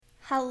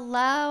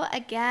Hello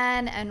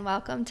again, and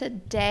welcome to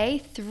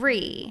day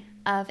 3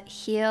 of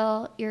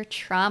Heal Your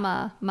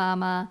Trauma,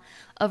 Mama.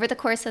 Over the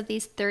course of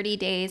these 30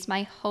 days,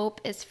 my hope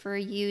is for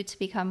you to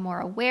become more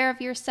aware of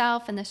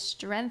yourself and the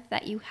strength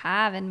that you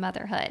have in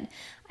motherhood.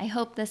 I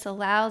hope this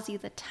allows you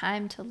the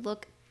time to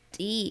look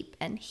deep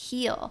and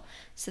heal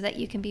so that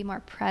you can be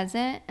more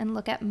present and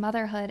look at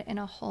motherhood in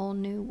a whole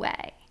new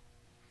way.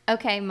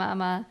 Okay,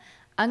 Mama,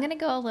 I'm going to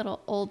go a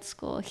little old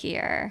school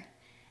here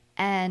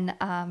and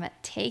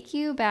take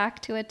you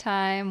back to a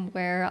time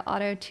where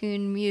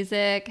auto-tune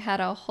music had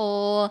a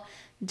whole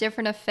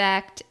different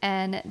effect,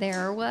 and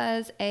there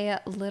was a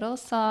little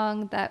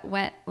song that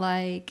went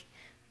like,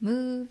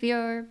 move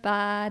your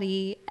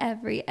body,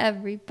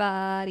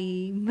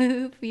 everybody,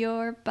 move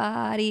your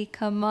body,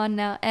 come on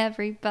now,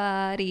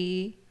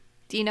 everybody.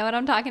 Do you know what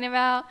I'm talking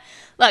about?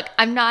 Look,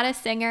 I'm not a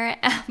singer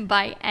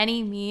by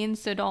any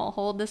means, so don't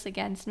hold this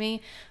against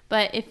me,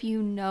 but if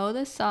you know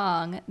the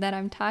song that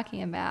I'm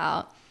talking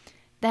about,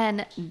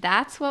 then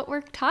that's what we're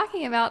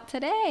talking about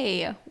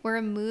today.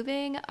 We're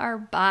moving our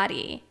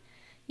body.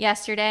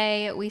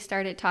 Yesterday, we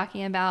started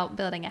talking about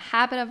building a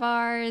habit of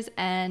ours,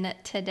 and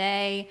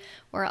today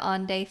we're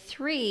on day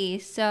 3,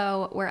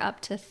 so we're up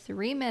to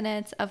 3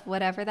 minutes of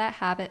whatever that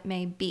habit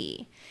may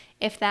be.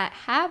 If that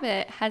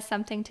habit has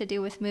something to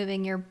do with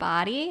moving your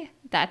body,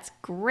 that's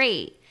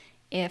great.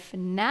 If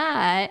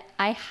not,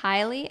 I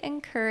highly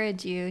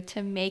encourage you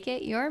to make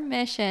it your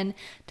mission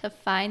to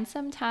find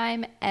some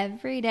time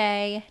every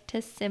day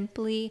to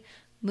simply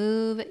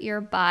move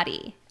your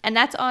body. And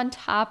that's on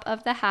top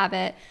of the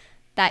habit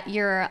that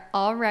you're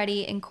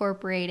already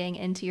incorporating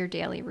into your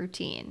daily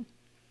routine.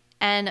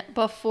 And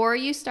before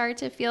you start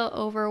to feel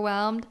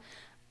overwhelmed,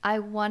 I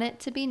want it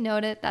to be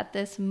noted that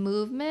this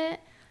movement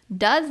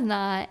does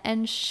not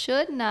and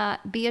should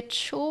not be a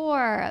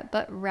chore,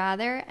 but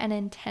rather an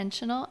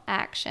intentional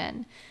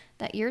action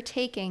that you're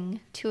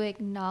taking to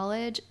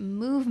acknowledge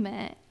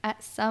movement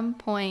at some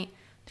point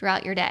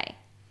throughout your day.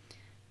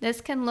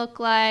 This can look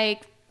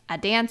like a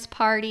dance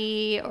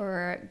party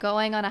or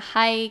going on a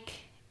hike.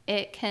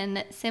 It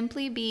can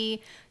simply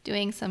be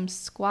doing some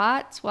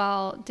squats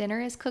while dinner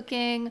is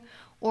cooking,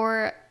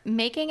 or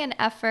making an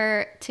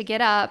effort to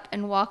get up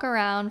and walk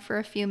around for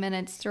a few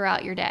minutes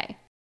throughout your day.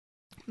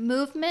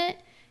 Movement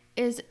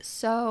is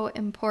so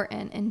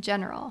important in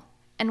general,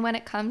 and when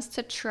it comes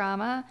to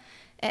trauma,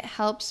 it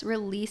helps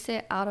release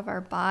it out of our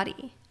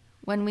body.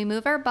 When we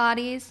move our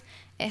bodies,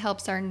 it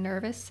helps our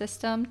nervous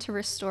system to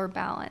restore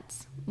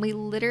balance. We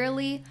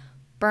literally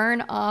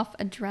burn off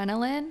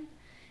adrenaline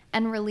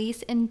and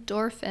release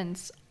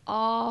endorphins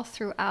all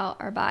throughout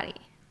our body.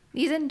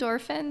 These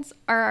endorphins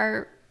are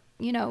our,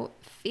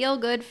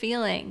 feel-good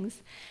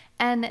feelings,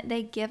 and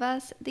they give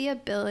us the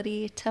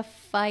ability to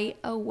fight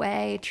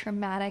away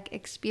traumatic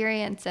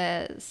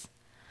experiences.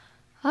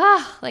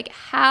 Like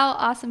how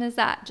awesome is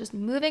that? Just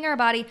moving our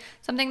body,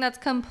 something that's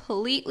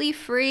completely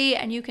free,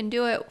 and you can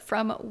do it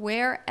from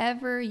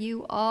wherever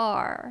you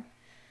are.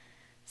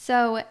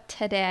 So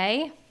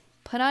today,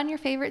 put on your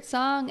favorite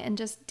song and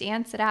just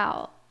dance it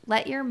out.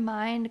 Let your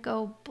mind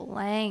go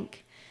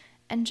blank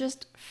and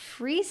just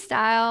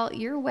freestyle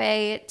your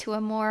way to a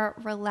more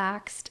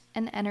relaxed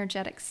and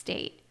energetic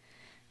state.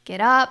 Get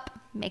up,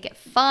 make it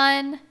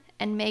fun,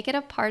 and make it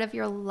a part of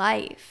your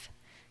life.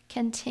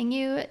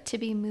 Continue to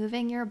be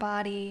moving your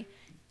body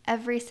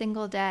every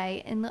single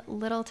day in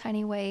little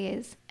tiny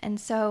ways. And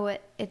so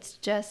it's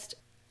just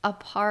a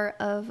part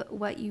of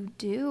what you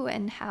do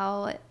and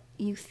how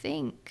you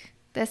think.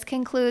 This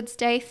concludes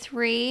day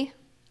 3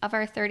 of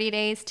our 30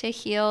 days to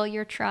heal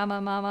your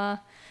trauma,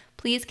 Mama.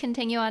 Please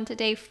continue on to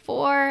day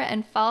 4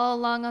 and follow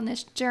along on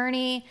this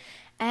journey,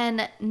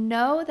 and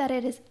know that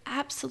it is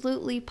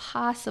absolutely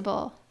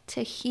possible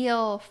to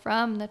heal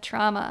from the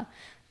trauma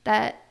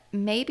that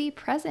may be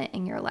present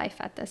in your life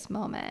at this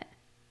moment.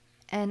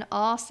 And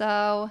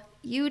also,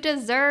 you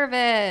deserve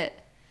it.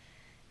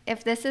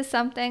 If this is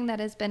something that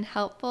has been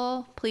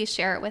helpful, please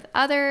share it with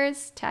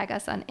others, tag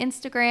us on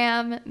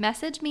Instagram,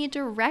 message me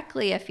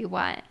directly if you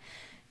want.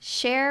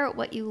 Share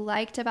what you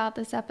liked about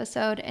this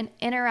episode and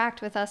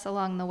interact with us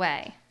along the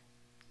way.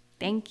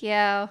 Thank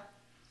you.